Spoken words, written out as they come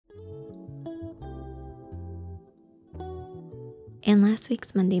In last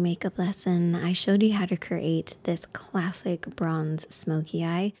week's Monday makeup lesson, I showed you how to create this classic bronze smoky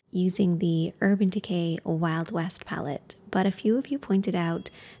eye using the Urban Decay Wild West palette. But a few of you pointed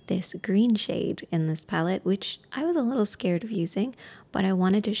out this green shade in this palette, which I was a little scared of using, but I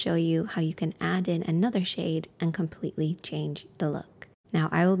wanted to show you how you can add in another shade and completely change the look. Now,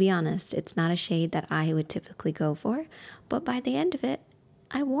 I will be honest, it's not a shade that I would typically go for, but by the end of it,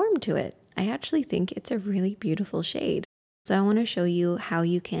 I warmed to it. I actually think it's a really beautiful shade. So I want to show you how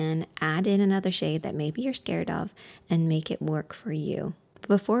you can add in another shade that maybe you're scared of and make it work for you.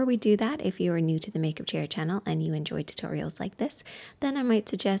 Before we do that, if you are new to the Makeup Chair channel and you enjoy tutorials like this, then I might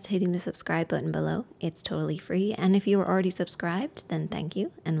suggest hitting the subscribe button below. It's totally free. And if you are already subscribed, then thank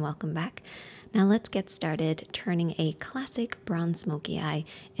you and welcome back. Now let's get started turning a classic bronze smoky eye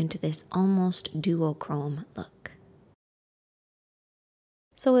into this almost duochrome look.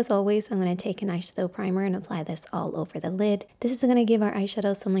 So as always, I'm going to take an eyeshadow primer and apply this all over the lid. This is going to give our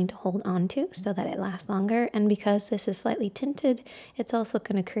eyeshadow something to hold on to so that it lasts longer. And because this is slightly tinted, it's also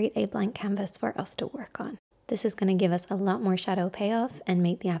going to create a blank canvas for us to work on. This is going to give us a lot more shadow payoff and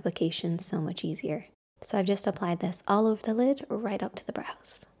make the application so much easier. So I've just applied this all over the lid, right up to the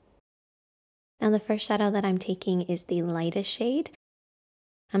brows. Now the first shadow that I'm taking is the lightest shade.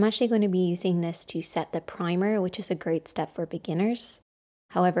 I'm actually going to be using this to set the primer, which is a great step for beginners.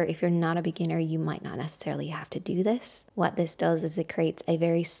 However, if you're not a beginner, you might not necessarily have to do this. What this does is it creates a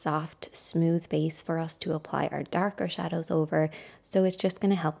very soft, smooth base for us to apply our darker shadows over, so it's just going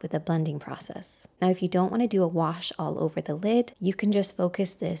to help with the blending process. Now, if you don't want to do a wash all over the lid, you can just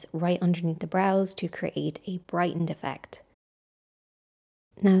focus this right underneath the brows to create a brightened effect.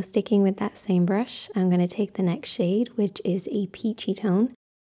 Now, sticking with that same brush, I'm going to take the next shade, which is a peachy tone.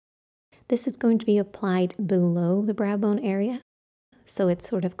 This is going to be applied below the brow bone area. So it's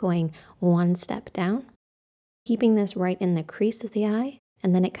sort of going one step down, keeping this right in the crease of the eye,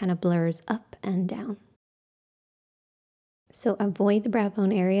 and then it kind of blurs up and down. So avoid the brow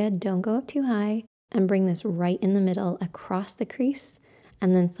bone area, don't go up too high, and bring this right in the middle across the crease,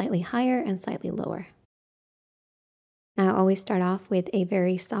 and then slightly higher and slightly lower. Now I always start off with a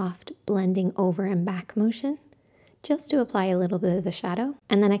very soft blending over and back motion, just to apply a little bit of the shadow,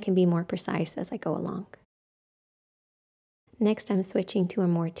 and then I can be more precise as I go along. Next, I'm switching to a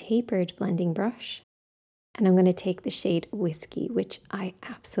more tapered blending brush, and I'm going to take the shade Whiskey, which I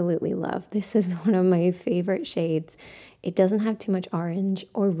absolutely love. This is one of my favorite shades. It doesn't have too much orange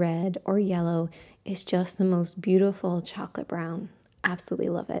or red or yellow. It's just the most beautiful chocolate brown. Absolutely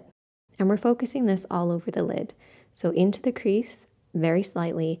love it. And we're focusing this all over the lid. So into the crease, very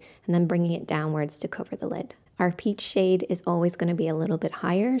slightly, and then bringing it downwards to cover the lid. Our peach shade is always going to be a little bit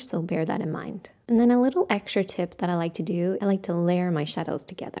higher, so bear that in mind. And then a little extra tip that I like to do, I like to layer my shadows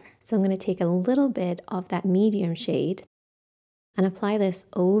together. So I'm going to take a little bit of that medium shade and apply this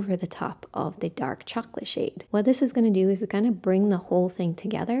over the top of the dark chocolate shade. What this is going to do is kind of bring the whole thing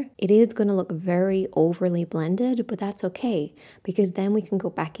together. It is going to look very overly blended, but that's okay, because then we can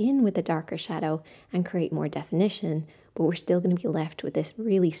go back in with the darker shadow and create more definition, but we're still going to be left with this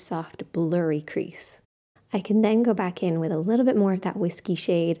really soft, blurry crease. I can then go back in with a little bit more of that Whiskey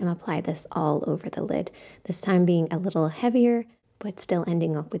shade and apply this all over the lid, this time being a little heavier, but still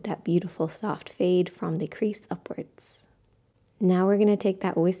ending up with that beautiful soft fade from the crease upwards. Now we're going to take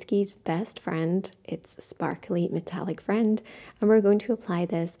that Whiskey's best friend, its sparkly metallic friend, and we're going to apply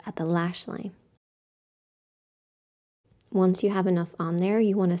this at the lash line. Once you have enough on there,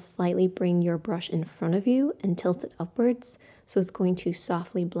 you want to slightly bring your brush in front of you and tilt it upwards, so it's going to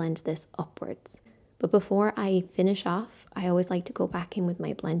softly blend this upwards. But before I finish off, I always like to go back in with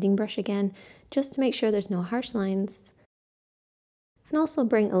my blending brush again, just to make sure there's no harsh lines. And also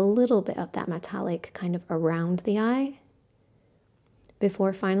bring a little bit of that metallic kind of around the eye,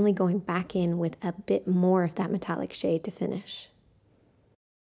 before finally going back in with a bit more of that metallic shade to finish.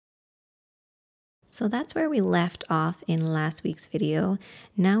 So that's where we left off in last week's video.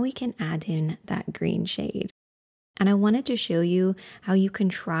 Now we can add in that green shade. And I wanted to show you how you can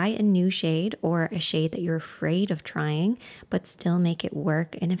try a new shade or a shade that you're afraid of trying, but still make it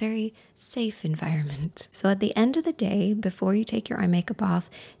work in a very safe environment. So at the end of the day, before you take your eye makeup off,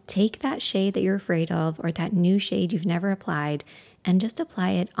 take that shade that you're afraid of or that new shade you've never applied and just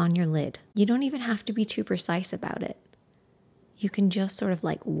apply it on your lid. You don't even have to be too precise about it. You can just sort of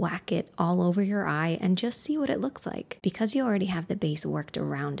like whack it all over your eye and just see what it looks like, because you already have the base worked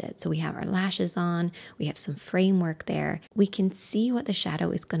around it. So we have our lashes on, we have some framework there. We can see what the shadow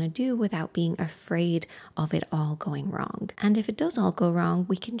is going to do without being afraid of it all going wrong. And if it does all go wrong,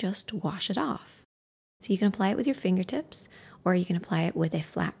 we can just wash it off. So you can apply it with your fingertips or you can apply it with a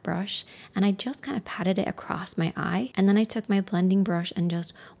flat brush. And I just kind of patted it across my eye. And then I took my blending brush and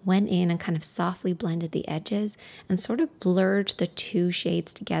just went in and kind of softly blended the edges and sort of blurred the two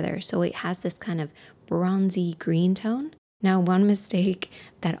shades together. So it has this kind of bronzy green tone. Now, one mistake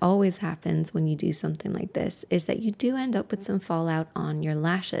that always happens when you do something like this is that you do end up with some fallout on your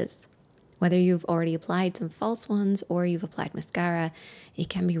lashes. Whether you've already applied some false ones or you've applied mascara, it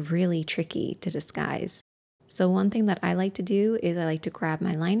can be really tricky to disguise. So one thing that I like to do is I like to grab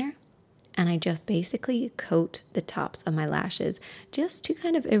my liner and I just basically coat the tops of my lashes just to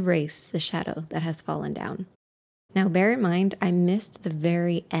kind of erase the shadow that has fallen down. Now, bear in mind, I missed the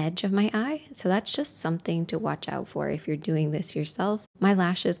very edge of my eye, so that's just something to watch out for if you're doing this yourself. My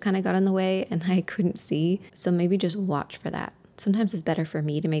lashes kind of got in the way and I couldn't see, so maybe just watch for that. Sometimes it's better for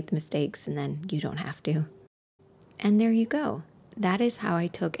me to make the mistakes and then you don't have to. And there you go. That is how I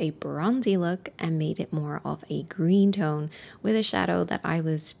took a bronzy look and made it more of a green tone with a shadow that I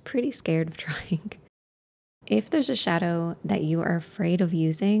was pretty scared of trying. If there's a shadow that you are afraid of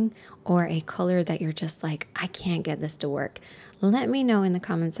using or a color that you're just like, I can't get this to work, let me know in the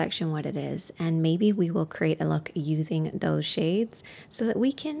comment section what it is, and maybe we will create a look using those shades so that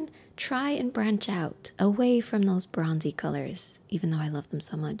we can try and branch out away from those bronzy colors, even though I love them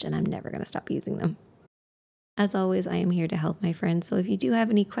so much and I'm never going to stop using them. As always, I am here to help my friends, so if you do have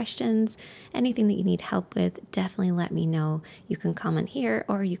any questions, anything that you need help with, definitely let me know. You can comment here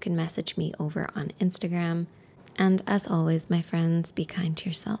or you can message me over on Instagram. And as always, my friends, be kind to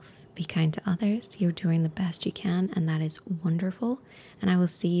yourself, be kind to others. You're doing the best you can, and that is wonderful. And I will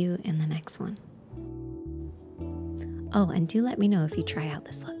see you in the next one. Oh, and do let me know if you try out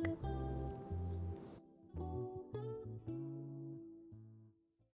this look.